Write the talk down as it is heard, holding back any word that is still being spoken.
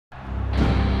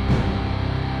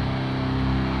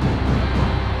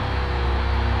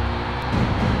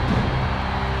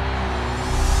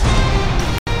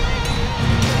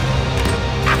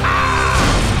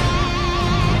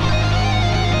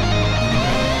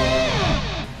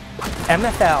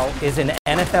MFL is an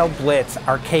NFL Blitz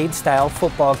arcade-style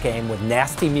football game with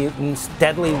nasty mutants,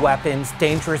 deadly weapons,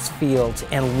 dangerous fields,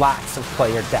 and lots of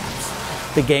player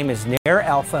depths. The game is near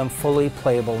alpha and fully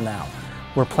playable now.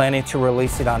 We're planning to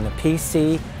release it on the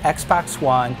PC, Xbox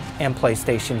One, and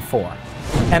PlayStation 4.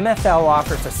 MFL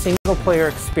offers a single-player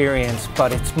experience,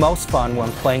 but it's most fun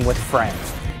when playing with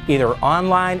friends, either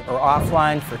online or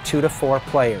offline for 2 to 4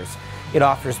 players. It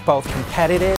offers both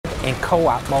competitive and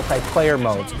co-op multiplayer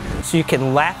modes, so you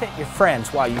can laugh at your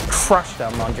friends while you crush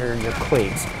them under your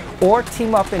cleats, or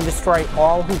team up and destroy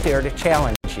all who dare to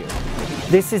challenge you.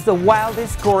 This is the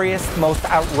wildest, goriest, most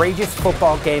outrageous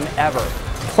football game ever.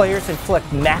 Players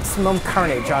inflict maximum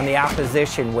carnage on the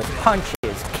opposition with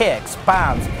punches, kicks,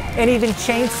 bombs, and even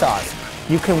chainsaws.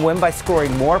 You can win by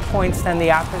scoring more points than the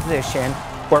opposition,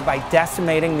 or by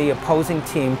decimating the opposing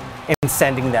team and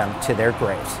sending them to their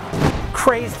graves.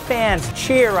 Crazed fans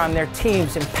cheer on their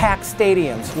teams in packed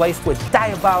stadiums laced with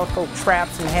diabolical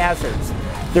traps and hazards.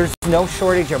 There's no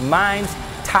shortage of mines,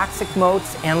 toxic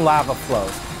moats, and lava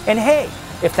flows. And hey,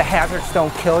 if the hazards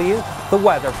don't kill you, the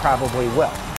weather probably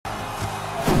will.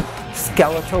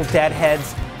 Skeletal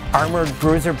deadheads, armored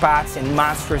bruiser bots, and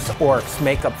monstrous orcs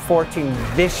make up 14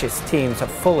 vicious teams of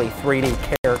fully 3D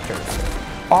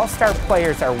characters. All-star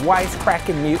players are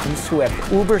wisecracking mutants who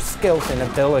have uber skills and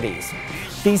abilities.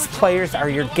 These players are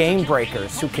your game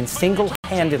breakers who can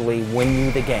single-handedly win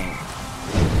you the game.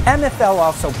 MFL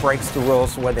also breaks the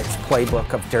rules with its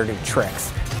playbook of dirty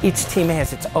tricks. Each team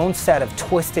has its own set of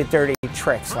twisted dirty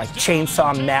tricks like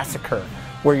Chainsaw Massacre,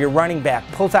 where your running back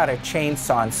pulls out a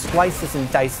chainsaw and slices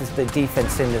and dices the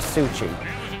defense into sushi.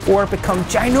 Or become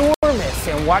ginormous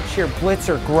and watch your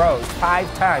blitzer grow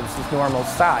 5 times his normal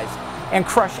size and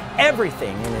crush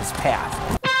everything in his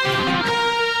path.